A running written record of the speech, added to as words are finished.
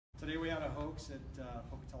Today we had a hoax at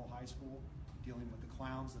Pocatello High School dealing with the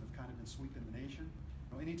clowns that have kind of been sweeping the nation.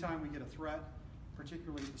 Anytime we get a threat,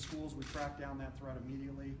 particularly at the schools, we track down that threat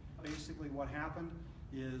immediately. Basically what happened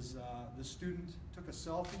is the student took a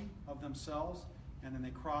selfie of themselves and then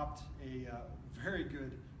they cropped a very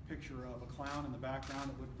good picture of a clown in the background.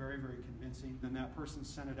 It looked very, very convincing. Then that person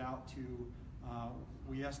sent it out to,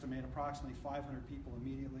 we estimate, approximately 500 people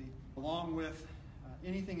immediately. Along with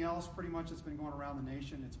anything else pretty much that's been going around the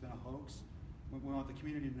nation, it's been a hoax. We want the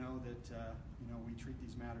community to know that we treat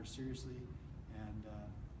these matters seriously and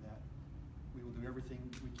that we will do everything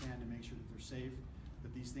we can to make sure that they're safe,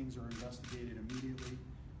 that these things are investigated immediately,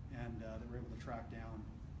 and that we're able to track down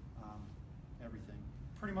everything.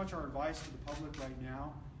 Pretty much our advice to the public right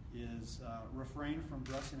now is refrain from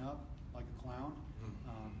dressing up like a clown.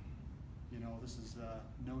 This is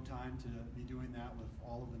no time to be doing that with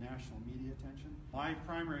all of the national media attention. My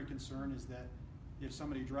primary concern is that if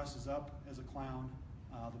somebody dresses up as a clown,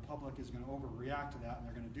 the public is going to overreact to that and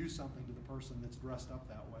they're going to do something to the person that's dressed up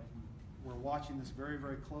that way. We're watching this very,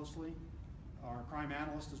 very closely. Our crime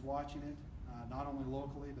analyst is watching it, not only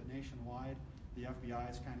locally but nationwide. The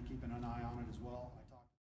FBI is kind of keeping an eye on it as well.